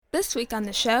This week on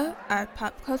the show, our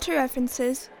pop culture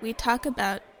references, we talk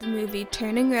about the movie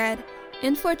Turning Red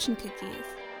and Fortune Cookies.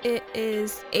 It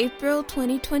is April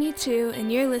 2022,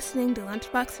 and you're listening to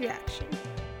Lunchbox Reaction.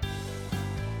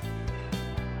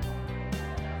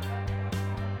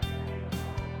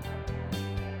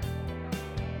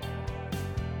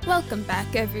 Welcome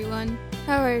back, everyone.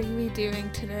 How are we doing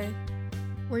today?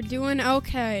 We're doing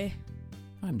okay.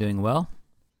 I'm doing well.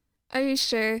 Are you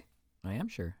sure? I am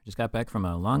sure. Just got back from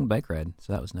a long bike ride,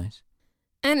 so that was nice.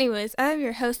 Anyways, I'm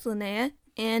your host, Linnea,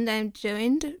 and I'm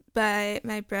joined by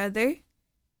my brother.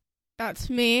 That's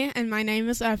me, and my name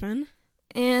is Evan.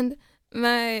 And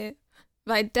my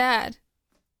dad,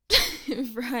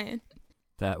 Brian.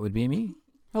 That would be me.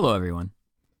 Hello, everyone.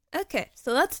 Okay,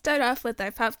 so let's start off with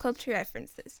our pop culture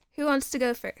references. Who wants to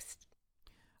go first?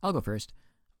 I'll go first.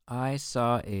 I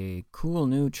saw a cool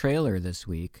new trailer this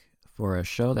week for a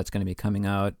show that's going to be coming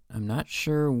out. I'm not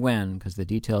sure when, because the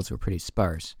details were pretty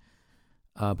sparse.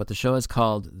 But the show is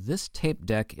called This Tape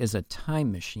Deck is a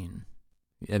Time Machine.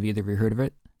 Have either of you heard of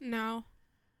it? No.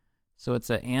 So it's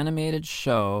an animated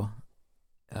show.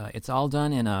 It's all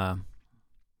done in I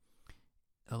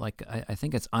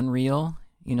think it's Unreal.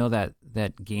 You know,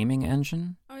 that gaming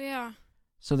engine? Oh, yeah.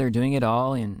 So they're doing it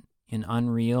all in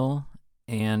Unreal,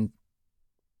 and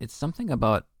it's something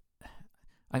about...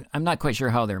 I'm not quite sure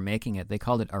how they're making it. They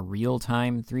called it a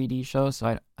real-time 3D show,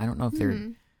 so I don't know if they're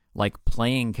like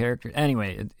playing characters.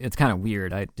 Anyway, it's kind of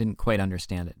weird. I didn't quite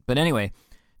understand it. But anyway,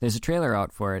 there's a trailer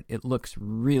out for it. It looks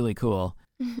really cool.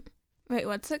 Wait,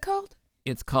 what's it called?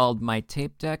 It's called My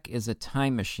Tape Deck is a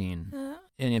Time Machine.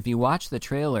 And if you watch the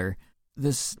trailer,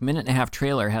 this minute-and-a-half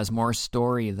trailer has more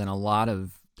story than a lot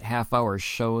of half-hour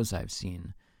shows I've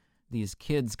seen. These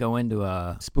kids go into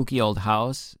a spooky old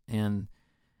house, and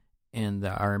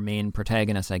our main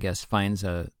protagonist, I guess, finds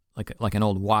like an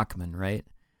old Walkman, right?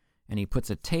 And he puts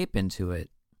a tape into it,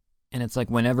 and it's like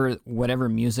whatever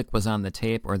music was on the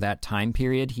tape or that time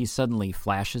period, he suddenly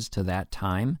flashes to that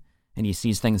time, and he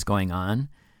sees things going on,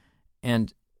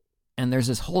 and there's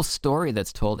this whole story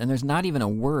that's told, and there's not even a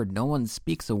word. No one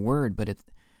speaks a word, but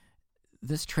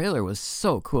this trailer was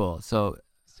so cool. So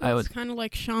it's kind of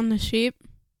like Shaun the Sheep.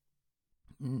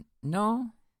 No,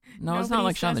 it's not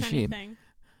like Shaun the Sheep.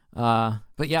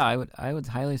 But yeah, I would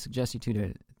highly suggest you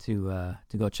to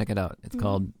go check it out. It's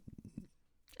called.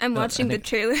 I'm watching the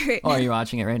trailer right now. Oh, are you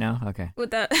watching it right now? Okay.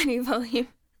 Without any volume.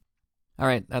 All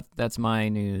right, that's my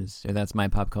news, or that's my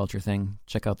pop culture thing.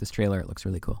 Check out this trailer; it looks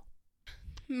really cool.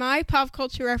 My pop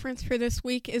culture reference for this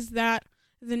week is that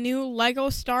the new Lego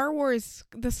Star Wars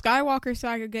The Skywalker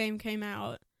Saga game came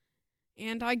out,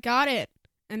 and I got it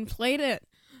and played it.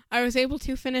 I was able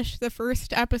to finish the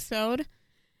first episode,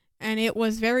 and it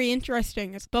was very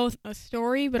interesting. It's both a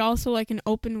story, but also like an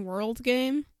open world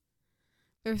game.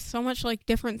 There's so much like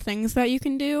different things that you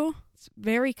can do. It's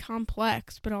very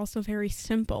complex, but also very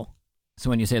simple. So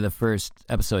when you say the first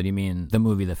episode, you mean the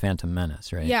movie The Phantom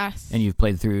Menace, right? Yes. And you've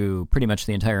played through pretty much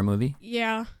the entire movie?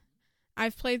 Yeah.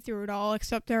 I've played through it all,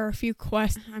 except there are a few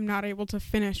quests I'm not able to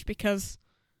finish because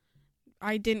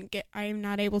I am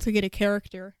not able to get a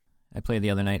character. I played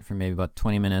the other night for maybe about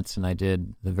 20 minutes, and I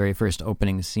did the very first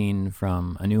opening scene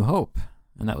from A New Hope,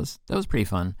 and that was pretty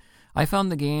fun. I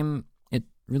found the game, it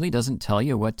really doesn't tell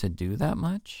you what to do that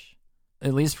much.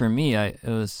 At least for me, I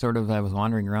was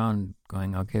wandering around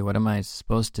going, okay, what am I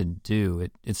supposed to do?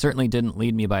 It certainly didn't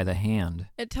lead me by the hand.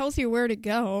 It tells you where to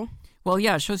go. Well,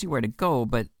 yeah, it shows you where to go,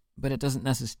 but it doesn't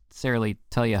necessarily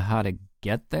tell you how to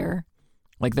get there.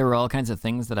 Like, there were all kinds of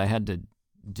things that I had to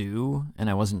do, and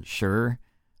I wasn't sure.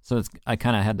 So I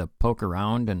kind of had to poke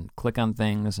around and click on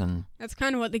things. And that's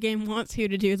kind of what the game wants you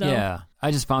to do, though. Yeah, I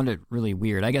just found it really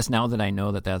weird. I guess now that I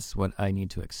know that that's what I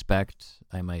need to expect,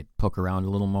 I might poke around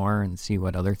a little more and see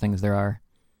what other things there are.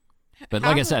 But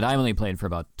like I said, I only played for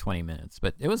about 20 minutes,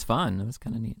 but it was fun. It was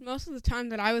kind of neat. Most of the time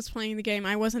that I was playing the game,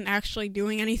 I wasn't actually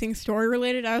doing anything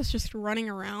story-related. I was just running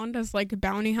around as like a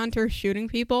bounty hunter shooting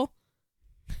people.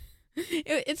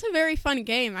 It's a very fun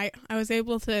game. I was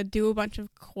able to do a bunch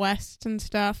of quests and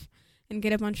stuff and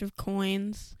get a bunch of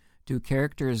coins. Do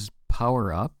characters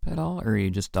power up at all, or are you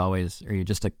just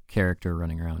a character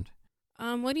running around?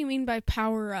 What do you mean by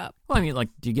power up? Well, I mean, like,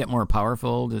 do you get more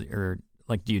powerful, or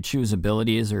like, do you choose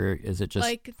abilities, or is it just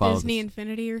like Disney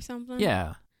Infinity or something?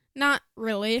 Yeah. Not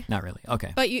really. Not really.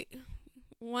 Okay. But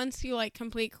once you like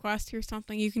complete quests or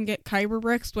something, you can get Kyber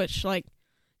bricks, which like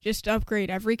just upgrade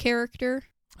every character.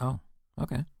 Oh,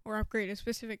 okay. Or upgrade a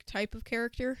specific type of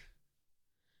character.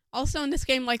 Also in this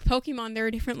game, like Pokemon, there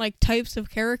are different like types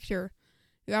of character.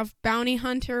 You have bounty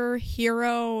hunter,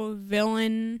 hero,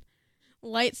 villain,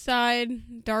 light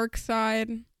side, dark side,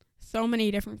 so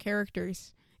many different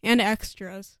characters. and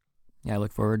extras. Yeah, I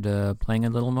look forward to playing a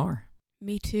little more.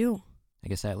 Me too. I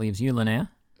guess that leaves you, Linnea.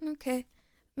 Okay.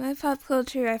 My pop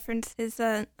culture reference is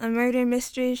a murder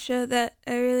mystery show that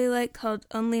I really like called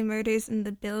Only Murders in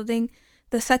the Building.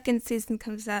 The second season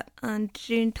comes out on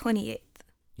June 28th.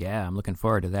 Yeah, I'm looking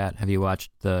forward to that. Have you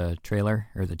watched the trailer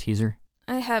or the teaser?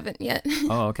 I haven't yet.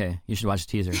 Oh, okay. You should watch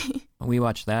the teaser. We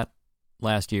watched that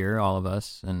last year, all of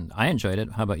us, and I enjoyed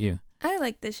it. How about you? I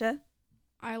like the show.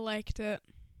 I liked it.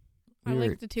 We I were-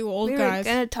 like the two old we guys.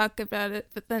 were going to talk about it,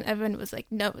 but then Evan was like,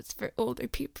 no, it's for older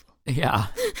people. Yeah,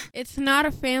 It's not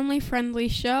a family-friendly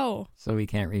show. so we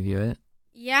can't review it.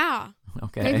 Yeah.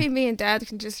 Okay. Maybe me and Dad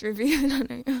can just review it on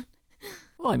our own.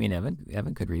 Well, I mean,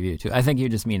 Evan could review it too. I think you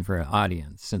just mean for an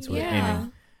audience, since we're Yeah.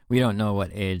 aiming. We don't know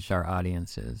what age our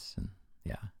audience is, and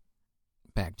yeah.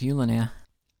 Back to you, Linnea.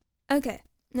 Okay,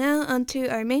 now on to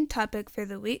our main topic for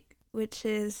the week, which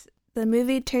is the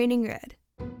movie Turning Red.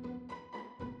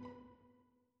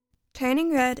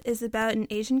 Turning Red is about an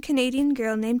Asian Canadian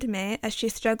girl named May as she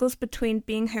struggles between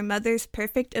being her mother's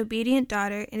perfect obedient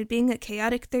daughter and being a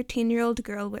chaotic 13-year-old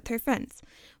girl with her friends,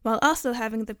 while also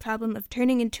having the problem of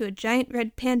turning into a giant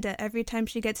red panda every time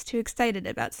she gets too excited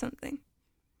about something.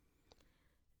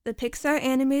 The Pixar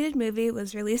animated movie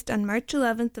was released on March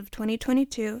 11th of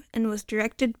 2022 and was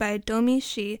directed by Domi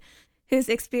Shi, whose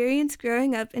experience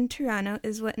growing up in Toronto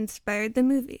is what inspired the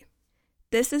movie.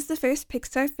 This is the first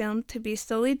Pixar film to be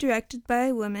solely directed by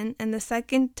a woman and the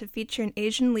second to feature an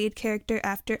Asian lead character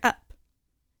after Up.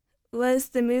 Was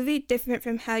the movie different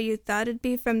from how you thought it'd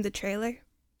be from the trailer?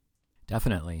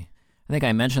 Definitely. I think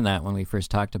I mentioned that when we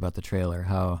first talked about the trailer,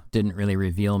 how it didn't really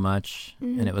reveal much,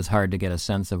 and it was hard to get a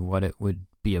sense of what it would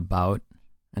be about.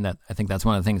 And that I think that's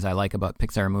one of the things I like about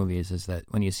Pixar movies is that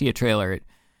when you see a trailer,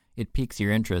 it piques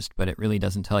your interest, but it really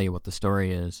doesn't tell you what the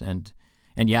story is. And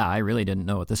yeah, I really didn't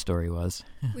know what the story was.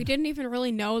 We didn't even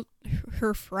really know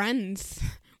her friends.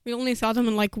 We only saw them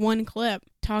in like one clip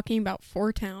talking about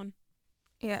Four Town.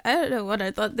 Yeah, I don't know what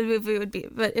I thought the movie would be,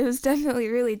 but it was definitely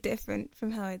really different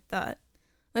from how I thought.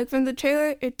 Like, from the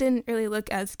trailer, it didn't really look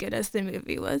as good as the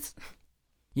movie was.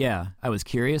 Yeah, I was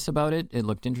curious about it. It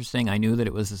looked interesting. I knew that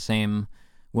it was the same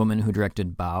woman who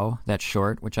directed Bao, that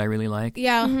short, which I really like.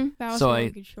 Yeah, Mhm. that was So a really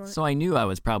good short. So I knew I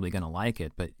was probably going to like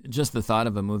it, but just the thought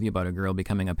of a movie about a girl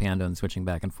becoming a panda and switching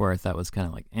back and forth, that was kind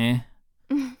of like,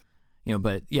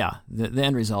 but yeah, the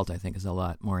end result, I think, is a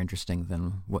lot more interesting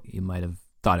than what you might have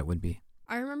thought it would be.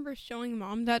 I remember showing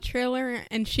Mom that trailer,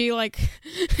 and she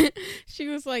she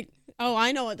was like, "Oh,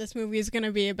 I know what this movie is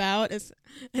gonna be about."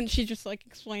 And she just like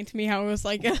explained to me how it was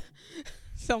like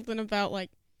something about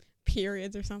like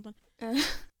periods or something.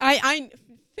 I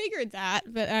figured that,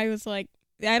 but I was like,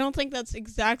 I don't think that's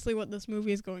exactly what this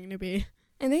movie is going to be.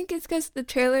 I think it's because the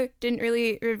trailer didn't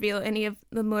really reveal any of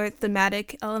the more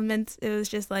thematic elements. It was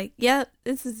just like, yeah,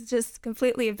 this is just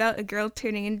completely about a girl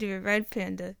turning into a red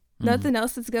panda. Nothing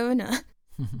else is going on.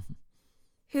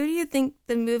 Who do you think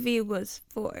the movie was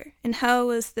for? And how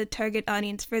was the target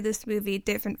audience for this movie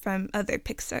different from other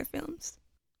Pixar films?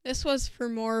 This was for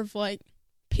more of like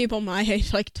people my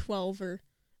age, like 12 or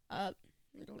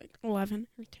like 11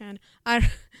 or 10. I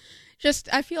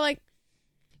feel like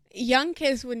young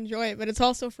kids would enjoy it, but it's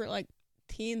also for like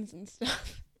teens and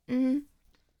stuff. Mm-hmm.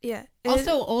 Yeah.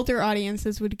 Also, older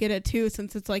audiences would get it too,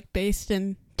 since it's like based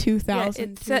in 2000.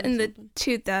 Yeah, it's set in the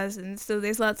 2000s, so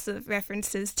there's lots of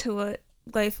references to what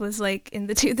life was like in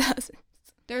the 2000s.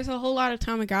 There's a whole lot of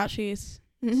Tamagotchis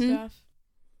Mm-hmm. stuff.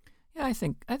 Yeah, I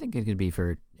think it could be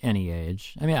for any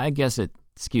age. I mean, I guess it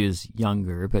skews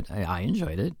younger, but I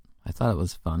enjoyed it. I thought it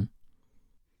was fun.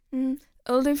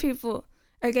 Older people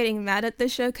are getting mad at the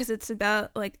show because it's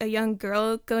about like a young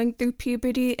girl going through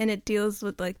puberty, and it deals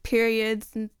with like periods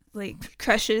and like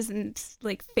crushes and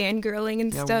like fangirling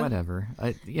and Yeah, stuff. whatever.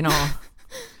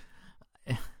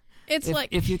 It's if, like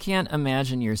if you can't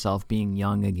imagine yourself being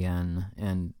young again,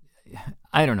 and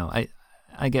I don't know,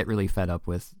 I get really fed up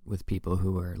with people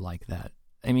who are like that.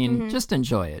 I mean, just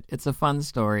enjoy it. It's a fun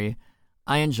story.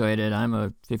 I enjoyed it. I'm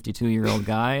a 52-year-old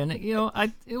guy, and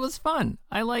it was fun.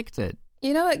 I liked it.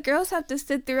 You know what? Girls have to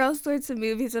sit through all sorts of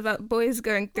movies about boys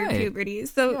going through Right. puberty,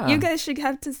 so Yeah. you guys should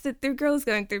have to sit through girls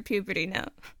going through puberty now.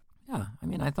 Yeah, I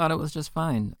mean, I thought it was just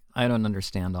fine. I don't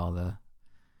understand all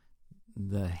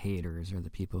the haters or the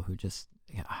people who just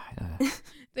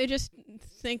they just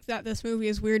think that this movie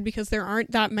is weird because there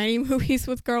aren't that many movies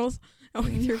with girls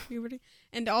going through puberty,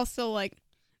 and also like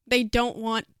they don't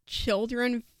want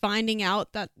children finding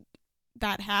out that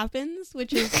happens,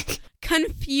 which is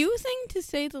confusing to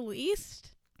say the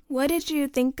least. What did you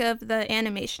think of the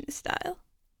animation style?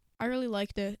 I really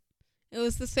liked it. It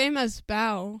was the same as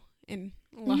Bao in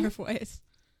a lot of ways.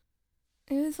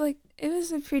 It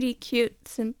was a pretty cute,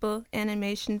 simple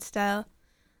animation style.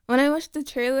 When I watched the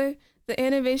trailer, the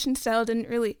animation style didn't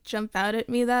really jump out at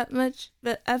me that much,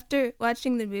 but after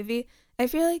watching the movie, I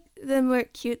feel like the more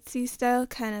cutesy style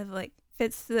kind of like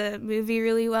fits the movie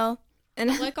really well.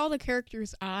 And I like all the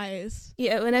characters' eyes.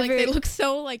 Yeah, like they look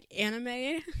so like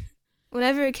anime.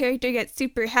 Whenever a character gets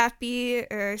super happy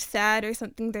or sad or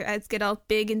something, their eyes get all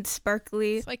big and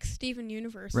sparkly. It's like Steven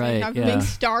Universe. Right, They have big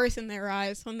stars in their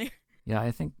eyes when they're... Yeah,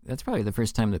 I think that's probably the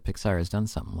first time that Pixar has done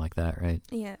something like that, right?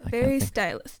 Yeah, very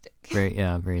stylistic.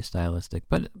 Very stylistic.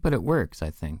 But it works, I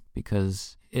think,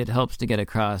 because it helps to get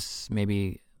across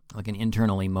maybe like an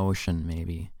internal emotion,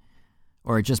 maybe.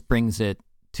 Or it just brings it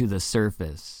to the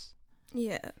surface.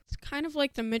 Yeah. It's kind of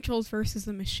like the Mitchells versus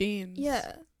the Machines.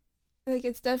 Yeah. Like,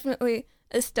 it's definitely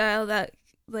a style that,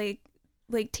 like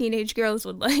teenage girls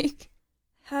would like.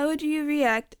 How would you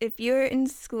react if you were in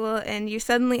school and you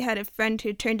suddenly had a friend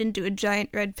who turned into a giant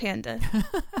red panda?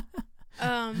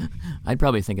 I'd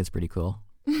probably think it's pretty cool.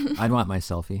 I'd want my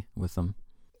selfie with them.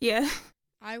 Yeah.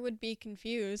 I would be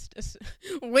confused.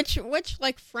 Which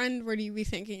like friend would you be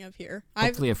thinking of here?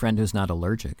 Hopefully a friend who's not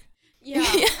allergic. Yeah.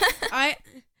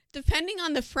 Depending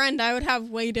on the friend, I would have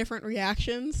way different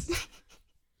reactions.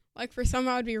 Like, for some,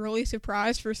 I would be really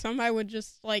surprised. For some, I would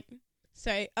just, like,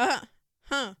 say, I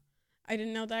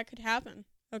didn't know that could happen.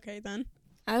 Okay, then.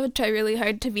 I would try really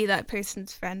hard to be that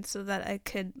person's friend so that I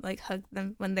could, like, hug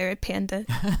them when they're a panda.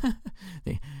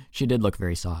 She did look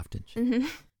very soft, didn't she? Mm-hmm.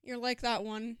 You're like that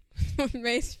one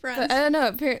May's friend. But I don't know,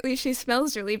 apparently she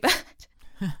smells really bad.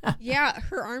 Yeah,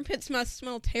 her armpits must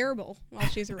smell terrible while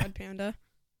she's a red panda.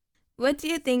 What do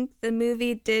you think the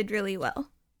movie did really well?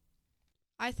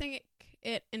 I think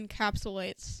it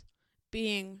encapsulates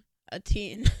being a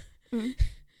teen. Mm.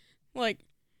 Like,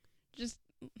 just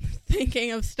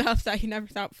thinking of stuff that you never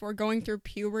thought before, going through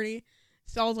puberty.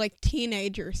 It's all like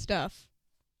teenager stuff.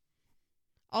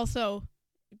 Also,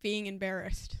 being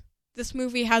embarrassed. This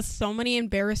movie has so many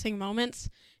embarrassing moments,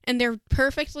 and they're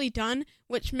perfectly done,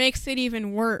 which makes it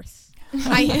even worse.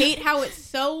 I hate how it's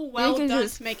so well done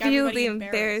to make everybody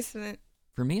embarrassed.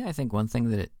 For me, I think one thing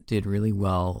that it did really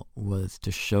well was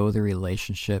to show the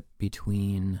relationship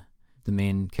between the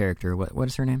main character. What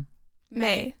is her name?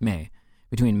 May.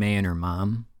 Between May and her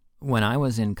mom. When I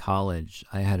was in college,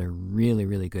 I had a really,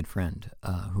 really good friend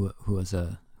who was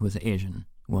an Asian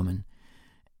woman,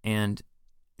 and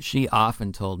she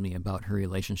often told me about her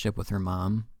relationship with her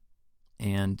mom,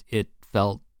 and it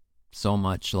felt so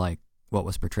much like what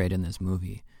was portrayed in this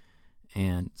movie.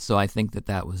 And so I think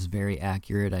that was very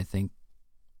accurate, I think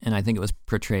it was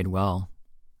portrayed well.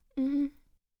 Mm-hmm.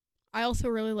 I also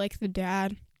really like the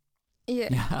dad.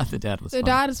 Yeah, the dad was The fun.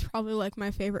 dad is probably like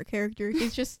my favorite character.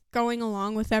 He's just going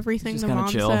along with everything the mom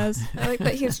chill. says. I like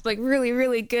that he's like really,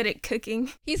 really good at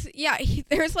cooking.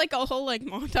 There's like a whole like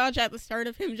montage at the start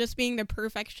of him just being the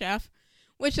perfect chef,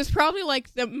 which is probably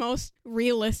like the most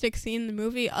realistic scene in the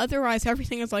movie. Otherwise,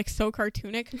 everything is like so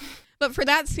cartoonic. But for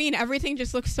that scene, everything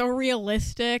just looks so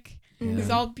realistic. Yeah.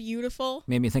 It's all beautiful.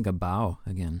 Made me think of Bao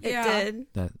again. It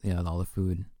did. All the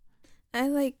food. I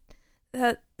like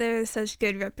that there's such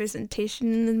good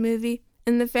representation in the movie.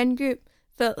 And the friend group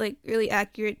felt like really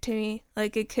accurate to me.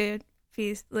 Like it could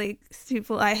be like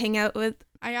people I hang out with.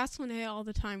 I ask Linnea all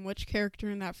the time which character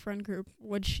in that friend group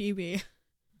would she be.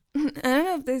 I don't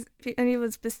know if there's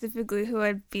anyone specifically who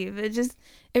I'd be, but it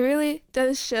really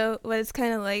does show what it's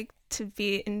kind of like to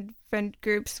be in friend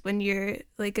groups when you're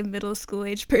like a middle school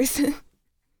age person.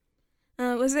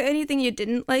 Was there anything you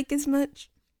didn't like as much?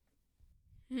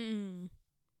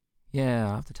 Yeah,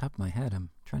 off the top of my head, I'm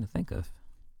trying to think of.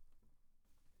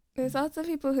 There's also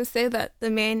people who say that the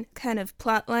main kind of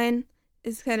plot line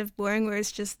is kind of boring, where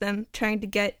it's just them trying to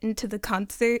get into the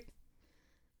concert.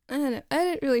 I don't know. I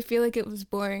didn't really feel like it was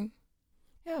boring.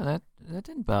 Yeah, that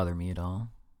didn't bother me at all.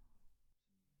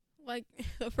 Like,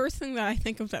 the first thing that I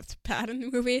think of that's bad in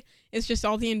the movie is just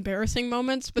all the embarrassing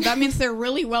moments, but that means they're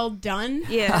really well done.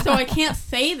 Yeah. So I can't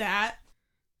say that.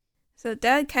 So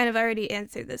Dad kind of already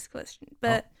answered this question,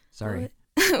 but... Oh, sorry.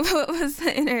 What was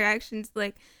the interactions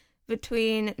like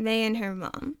between May and her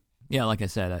mom? Yeah, like I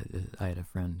said, I had a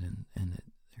friend, and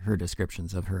her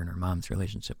descriptions of her and her mom's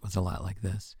relationship was a lot like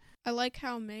this. I like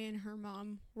how May and her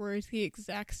mom were the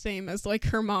exact same as like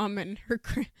her mom and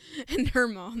her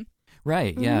mom.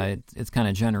 Right, yeah, it's kind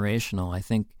of generational. I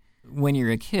think when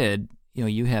you're a kid,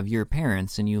 you have your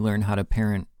parents and you learn how to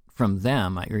parent from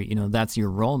them. That's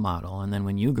your role model. And then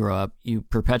when you grow up, you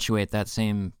perpetuate that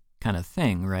same kind of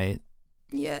thing, right?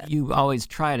 Yeah. You always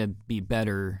try to be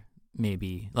better,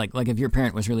 maybe. Like if your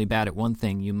parent was really bad at one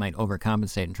thing, you might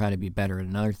overcompensate and try to be better at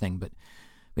another thing.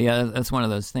 But yeah, that's one of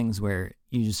those things where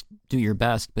you just do your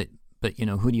best, but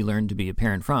who do you learn to be a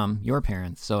parent from? Your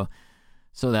parents. So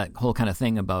that whole kind of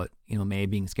thing about, May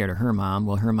being scared of her mom,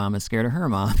 well, her mom is scared of her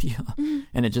mom,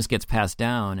 and it just gets passed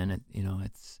down, and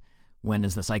it's when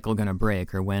is the cycle going to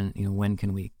break, or when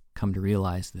can we come to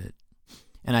realize that?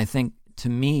 And I think, to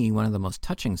me, one of the most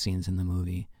touching scenes in the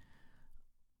movie,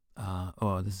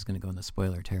 this is going to go in the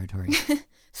spoiler territory.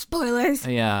 Spoilers.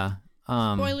 Yeah.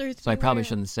 Spoilers. So I probably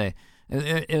shouldn't say.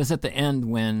 It was at the end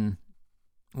when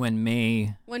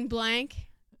May...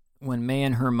 When May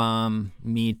and her mom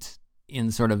meet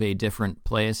in sort of a different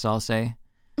place, I'll say.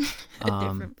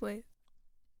 Different place.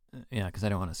 Yeah, because I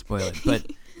don't want to spoil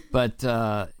it. But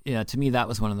to me, that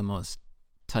was one of the most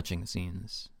touching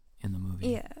scenes in the movie.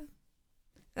 Yeah.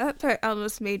 That part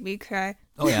almost made me cry.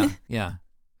 Oh, yeah, yeah.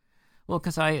 Well,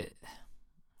 because God,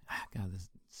 this is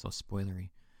so spoilery.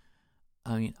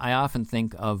 I mean, I often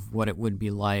think of what it would be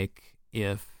like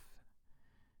if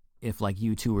like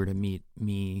you two were to meet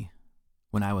me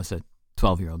when I was a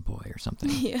 12-year-old boy or something.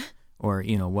 Yeah. Or,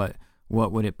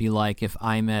 what would it be like if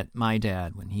I met my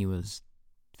dad when he was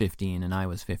 15 and I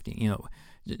was 15?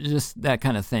 Just that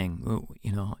kind of thing,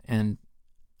 and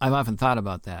I've often thought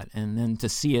about that. And then to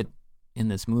see it in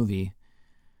this movie,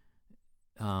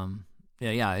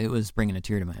 it was bringing a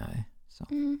tear to my eye. So.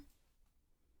 Mm-hmm.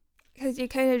 Because you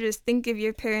kind of just think of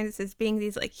your parents as being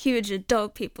these like huge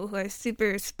adult people who are super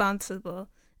responsible,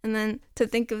 and then to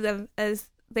think of them as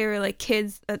they were like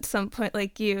kids at some point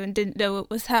like you and didn't know what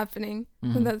was happening.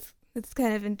 Mm-hmm. And that's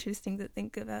kind of interesting to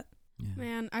think about. Yeah.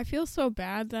 Man, I feel so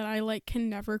bad that I can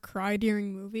never cry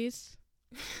during movies.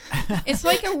 It's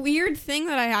like a weird thing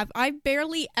that I have. I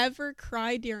barely ever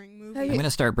cry during movies. I'm going to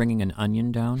start bringing an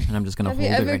onion down, and I'm just going to hold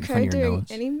it right in front of your nose.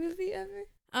 Have you ever cried during any movie ever?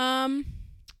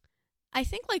 I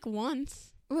think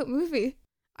once. What movie?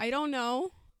 I don't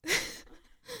know.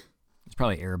 It's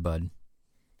probably Air Bud.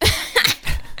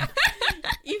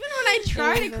 Even when I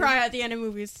try to cry at the end of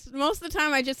movies, most of the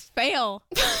time I just fail.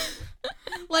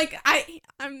 I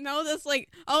know this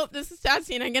this is a sad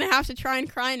scene. I'm going to have to try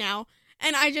and cry now.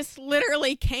 And I just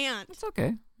literally can't. It's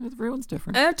okay. Everyone's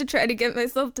different. I have to try to get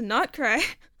myself to not cry.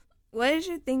 What did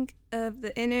you think of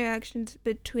the interactions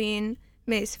between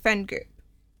May's friend group?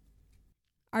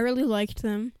 I really liked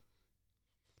them.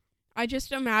 I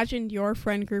just imagined your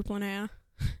friend group, Linnea.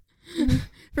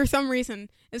 For some reason,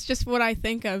 it's just what I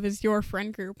think of is your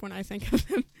friend group when I think of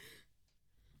them.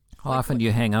 How often do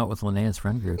you hang out with Linnea's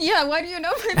friend group? Yeah, why do you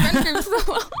know my friend group so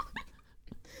well?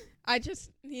 I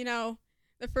just,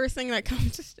 the first thing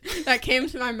that came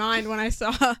to my mind when I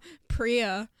saw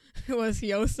Priya was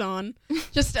Yosan.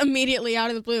 Just immediately out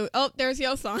of the blue. Oh, there's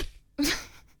Yosan.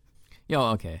 Yo,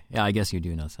 okay. Yeah, I guess you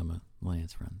do know some of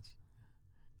Linnea's friends.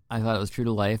 I thought it was true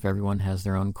to life. Everyone has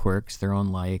their own quirks, their own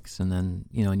likes, and then,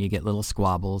 and you get little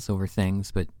squabbles over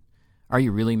things, but are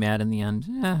you really mad in the end?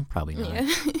 Probably not. Yeah.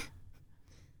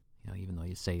 Even though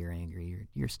you say you're angry,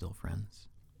 you're still friends.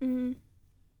 Mm-hmm.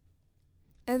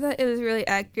 I thought it was really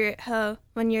accurate how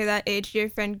when you're that age, your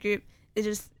friend group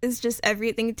is just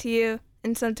everything to you,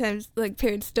 and sometimes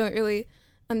parents don't really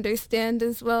understand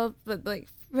as well, but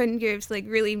friend groups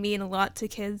really mean a lot to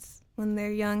kids when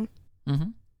they're young. Mm-hmm.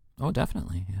 Oh,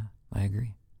 definitely. Yeah, I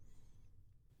agree.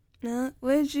 Now,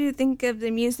 what did you think of the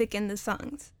music and the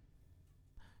songs?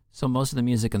 So most of the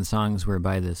music and songs were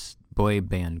by this boy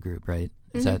band group, right?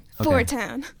 Is that okay? Four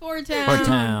Town.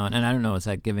 And I don't know, is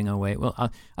that giving away?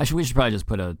 Well, we should probably just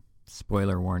put a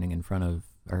spoiler warning in front of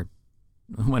our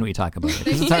when we talk about it,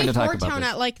 because it's hard to talk about Four Town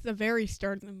this. at the very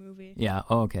start of the movie. Yeah.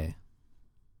 Oh, okay.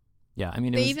 Yeah, I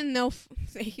mean, they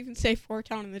even say Four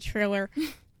Town in the trailer.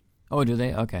 Oh, do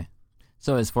they? Okay.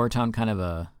 So is Four Town kind of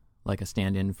a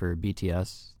stand-in for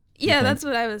BTS? Yeah, that's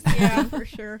what I was. Yeah, for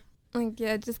sure.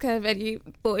 Just kind of any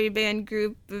boy band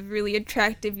group of really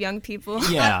attractive young people.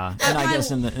 Yeah, and I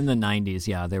guess in the 90s,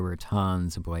 yeah, there were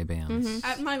tons of boy bands. Mm-hmm.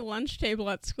 At my lunch table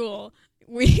at school,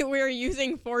 we were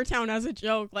using Four Town as a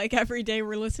joke. Every day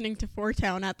we're listening to Four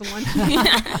Town at the lunch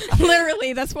table.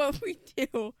 Literally, that's what we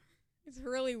do. It's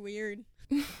really weird.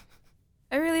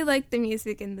 I really like the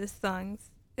music in the songs.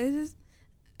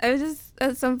 I just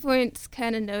at some points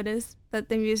kind of noticed that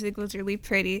the music was really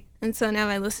pretty, and so now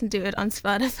I listen to it on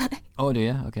Spotify. Oh, do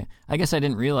you? Okay. I guess I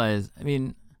didn't realize. I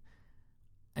mean,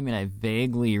 I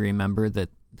vaguely remember that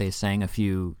they sang a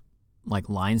few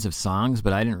lines of songs,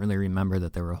 but I didn't really remember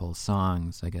that there were whole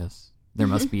songs. I guess there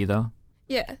must be though.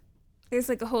 Yeah, there's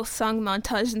a whole song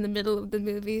montage in the middle of the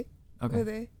movie.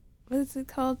 Okay. What is it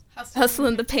called?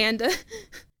 Hustling the Panda.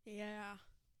 Yeah,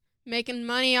 making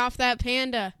money off that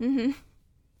panda. Mm-hmm.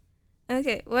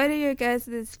 Okay, what are your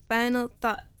guys' final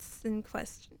thoughts and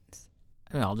questions?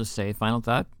 I'll just say, final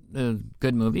thought, a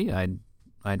good movie.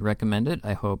 I'd recommend it.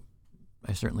 I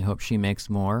certainly hope she makes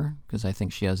more, because I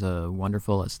think she has a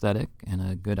wonderful aesthetic and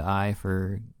a good eye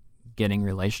for getting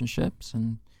relationships.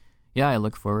 And yeah, I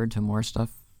look forward to more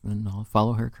stuff, and I'll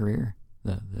follow her career,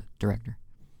 the director.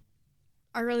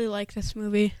 I really like this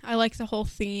movie. I like the whole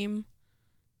theme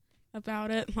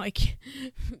about it. Like,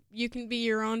 you can be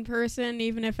your own person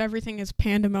even if everything is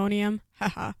pandemonium.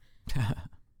 Haha.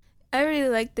 I really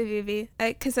like the movie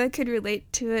because I could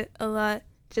relate to it a lot,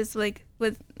 just like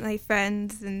with my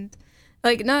friends, and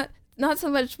like not so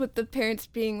much with the parents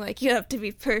being like, you have to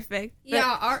be perfect.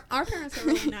 Yeah, our parents are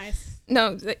really nice.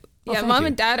 No, yeah, Mom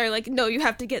and Dad are like, no, you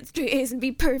have to get straight A's and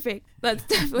be perfect. That's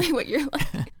definitely what you're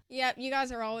like. Yeah, you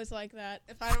guys are always like that.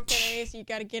 If I don't get A's, you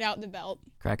got to get out the belt.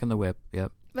 Cracking the whip,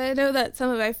 yep. But I know that some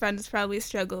of my friends probably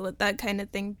struggle with that kind of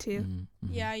thing too.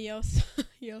 Mm-hmm. Yeah, Yosan.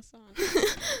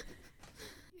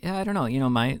 Yeah, I don't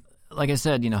know. Like I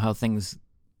said, how things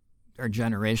are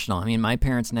generational. I mean, my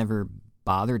parents never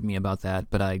bothered me about that,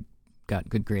 but I got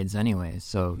good grades anyway,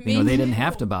 so they didn't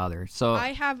have to bother. So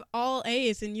I have all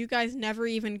A's, and you guys never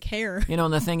even care.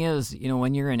 And the thing is,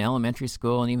 when you're in elementary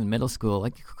school and even middle school,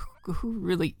 like, who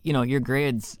really, your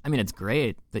grades, I mean, it's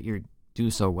great that you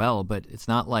do so well, but it's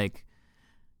not like,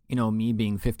 me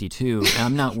being 52, and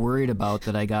I'm not worried about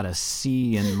that I got a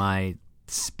C in my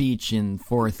speech in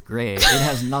 4th grade. It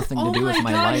has nothing to do with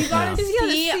my life now.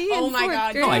 Oh my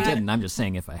God. No, I didn't. I'm just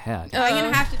saying if I had. I'm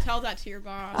going to have to tell that to your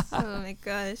boss. Oh my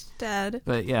gosh, Dad.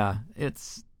 But yeah,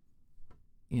 it's,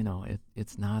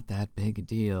 it's not that big a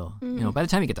deal. By the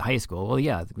time you get to high school, well,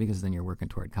 yeah, because then you're working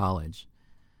toward college.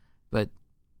 But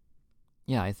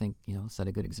yeah, I think, set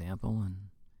a good example, and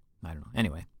I don't know.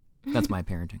 Anyway, that's my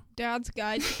parenting. Dad's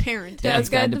Guide to Parenting. Dad's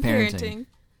Guide to Parenting.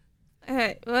 All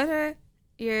right, what are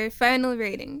your final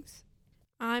ratings?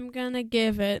 I'm going to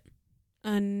give it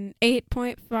an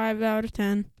 8.5 out of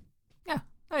 10. Yeah,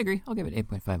 I agree. I'll give it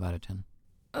 8.5 out of 10.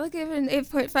 I'll give it an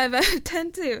 8.5 out of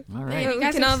 10 too. All right. Man, you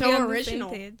guys are so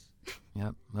original.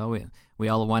 Yep. Well, we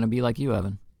all want to be like you,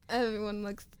 Evan. Everyone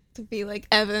looks to be like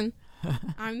Evan.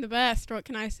 I'm the best. What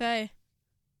can I say?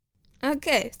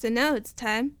 Okay, so now it's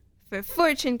time for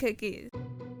fortune cookies.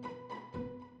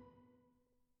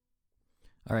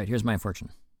 All right, here's my fortune.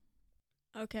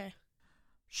 Okay.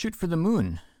 Shoot for the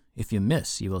moon. If you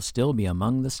miss, you will still be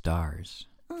among the stars.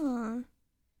 Aw.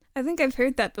 I think I've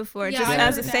heard that before, Yeah, just I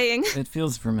as heard a that. saying. It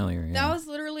feels familiar. Yeah. That was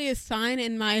literally a sign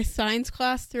in my science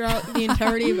class throughout the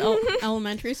entirety of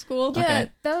elementary school. Yeah,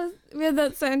 we had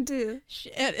that sign too.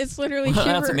 It's literally Well,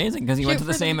 shoot that's for, amazing, because you went to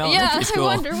the same elementary school. Yeah,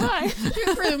 I wonder why.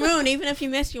 shoot for the moon. Even if you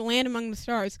miss, you land among the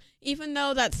stars. Even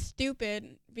though that's stupid,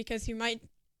 because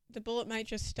the bullet might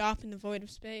just stop in the void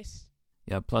of space.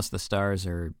 Yeah, plus the stars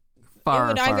are far, it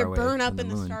would far either away burn up from in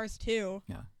the moon. stars too.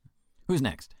 Yeah. Who's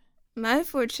next? My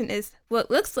fortune is what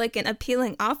looks like an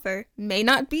appealing offer may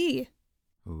not be.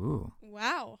 Ooh.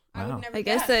 Wow. I Wow. would never I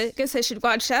guess. guess I should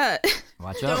watch out.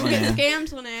 Watch out, Don't get Linnea.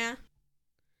 scammed, Linnea.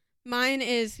 Mine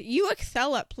is you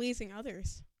excel at pleasing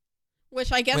others.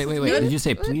 Which I guess is Wait. good. Did you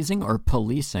say pleasing or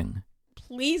policing?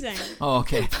 Pleasing. Oh,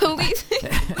 okay. Police.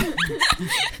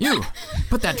 You,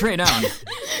 put that tray down.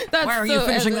 That's Why are so you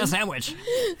finishing Evan. the sandwich?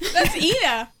 That's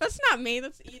Ida. That's not me.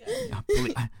 That's Ida.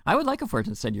 Yeah, I would like a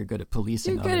fortune that said you're good at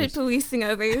policing You're good others. at policing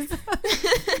others.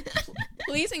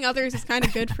 Pleasing others is kind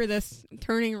of good for this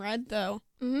turning red, though.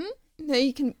 Mm-hmm. Now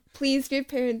you can please your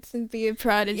parents and be a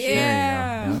prodigy.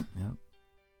 Yeah. There you go.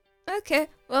 Yep. Okay,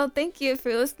 well, thank you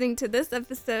for listening to this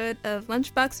episode of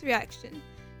Lunchbox Reaction.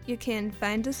 You can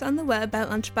find us on the web at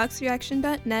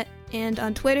lunchboxreaction.net and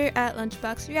on Twitter at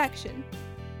lunchboxreaction.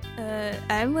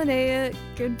 I'm Linnea.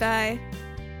 Goodbye.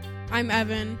 I'm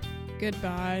Evan.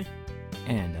 Goodbye.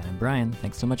 And I'm Brian.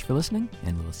 Thanks so much for listening,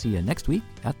 and we'll see you next week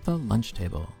at the lunch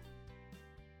table.